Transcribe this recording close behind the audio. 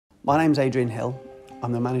My name's Adrian Hill.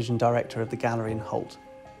 I'm the Managing Director of the gallery in Holt.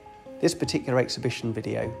 This particular exhibition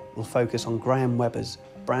video will focus on Graham Webber's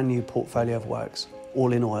brand new portfolio of works,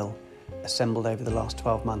 all in oil, assembled over the last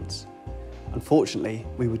 12 months. Unfortunately,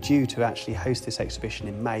 we were due to actually host this exhibition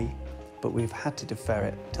in May, but we've had to defer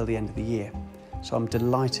it till the end of the year. So I'm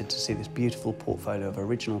delighted to see this beautiful portfolio of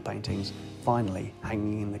original paintings finally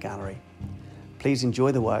hanging in the gallery. Please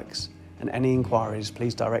enjoy the works, and any inquiries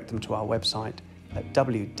please direct them to our website at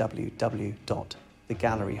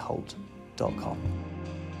www.thegalleryholt.com.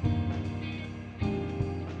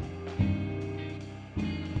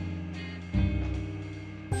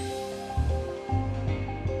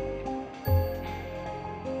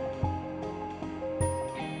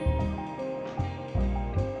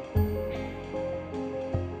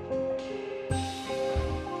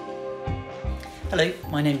 Hello,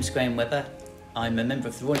 my name is Graham Webber. I'm a member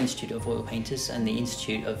of the Royal Institute of Oil Painters and the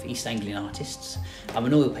Institute of East Anglian Artists. I'm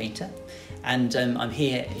an oil painter, and I'm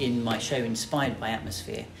here in my show inspired by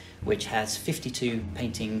atmosphere, which has 52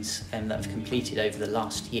 paintings that I've completed over the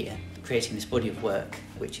last year, creating this body of work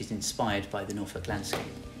which is inspired by the Norfolk landscape.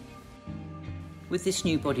 With this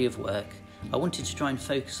new body of work, I wanted to try and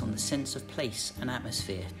focus on the sense of place and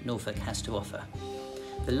atmosphere Norfolk has to offer.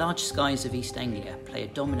 The large skies of East Anglia play a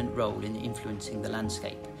dominant role in influencing the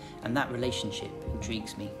landscape, and that relationship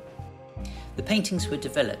intrigues me. The paintings were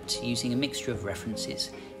developed using a mixture of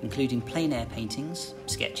references, including plein air paintings,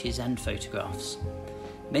 sketches and photographs.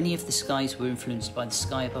 Many of the skies were influenced by the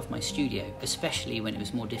sky above my studio, especially when it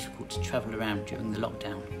was more difficult to travel around during the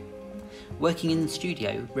lockdown. Working in the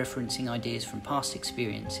studio, referencing ideas from past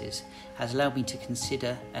experiences, has allowed me to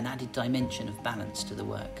consider an added dimension of balance to the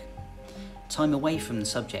work. Time away from the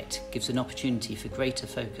subject gives an opportunity for greater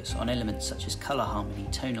focus on elements such as colour harmony,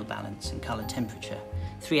 tonal balance and colour temperature,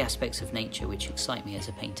 three aspects of nature which excite me as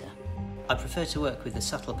a painter. I prefer to work with a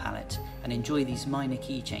subtle palette and enjoy these minor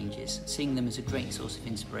key changes, seeing them as a great source of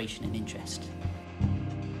inspiration and interest.